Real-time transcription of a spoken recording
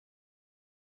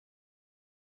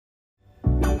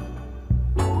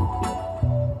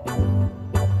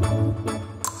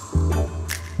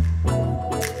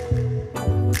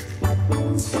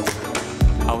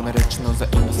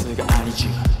日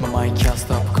My mind can't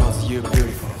stop cause you're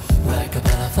beautiful Like a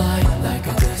butterfly, like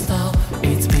a crystal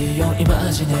It's beyond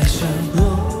imagination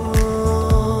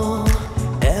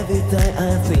Every time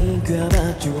I think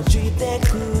about you 落ちて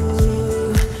く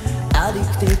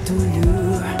Addicted to you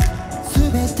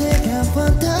全てが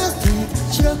fantastic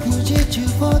四六時中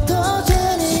フォトジェ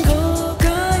ニック後悔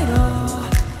の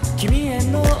君へ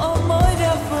の思いで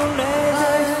溢れ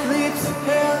Lips,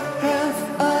 hair, hands,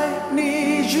 I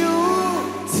need you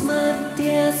Smile,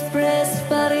 tears, breath,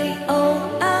 body, all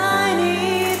I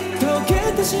need 溶け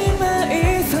てしまい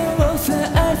そうさ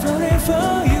I'm falling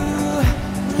for you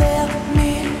Let me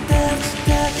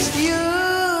touch you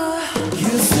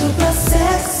You're super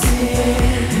sexy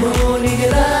もう逃げ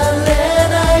られ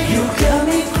ない You got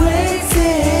me crazy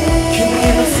君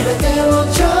の全てを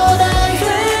ちょうだい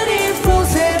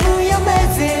 24/7 You're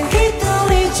amazing 一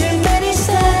人じめにし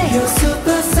たい You're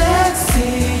super sexy,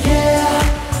 yeah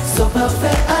So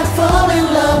perfect, I fall in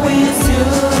love with you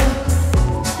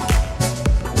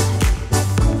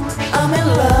I'm in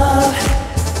love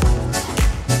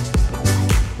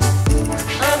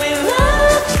I'm in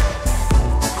love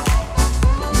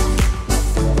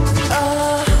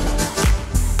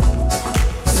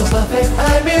So perfect,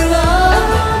 I'm in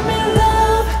love I'm in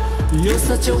love You're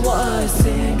such a wise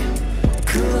thing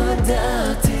Cool and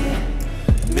dirty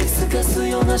見透かす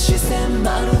ような視線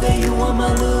まるで You are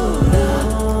my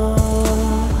ruler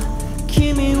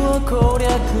君を攻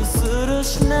略する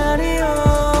シナリオ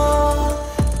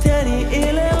手に入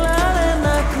れられな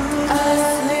く Eyes,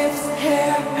 lips,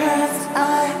 hair, hands, I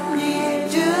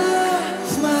need you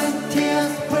Smile,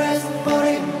 tears, breath,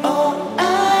 body, all I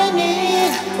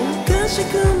need おかし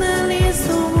くなりそ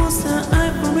うさ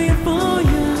I'm falling for you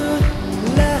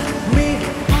Let me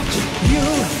touch you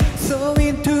So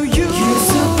into you You're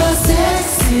super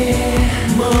sexy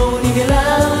もう逃げら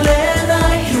れな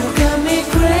い You got me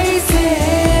crazy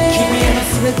君の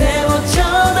全てをちょ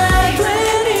うだい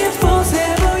 24/7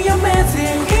 You're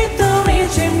amazing 一人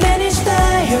じめにした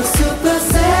い You're super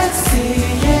sexy,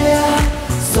 yeah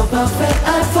So perfect, I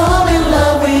fall in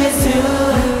love with you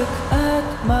Look at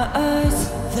my eyes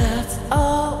That's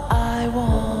all I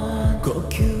want 呼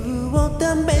吸を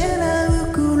ためらう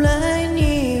くらい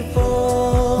に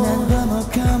fall 何度も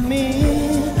come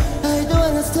in I don't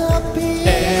wanna stop it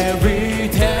Every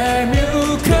time you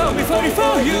call me falling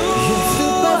for you You're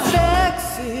super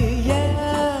sexy,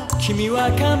 yeah 君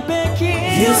は完璧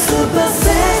You're super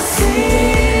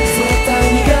sexy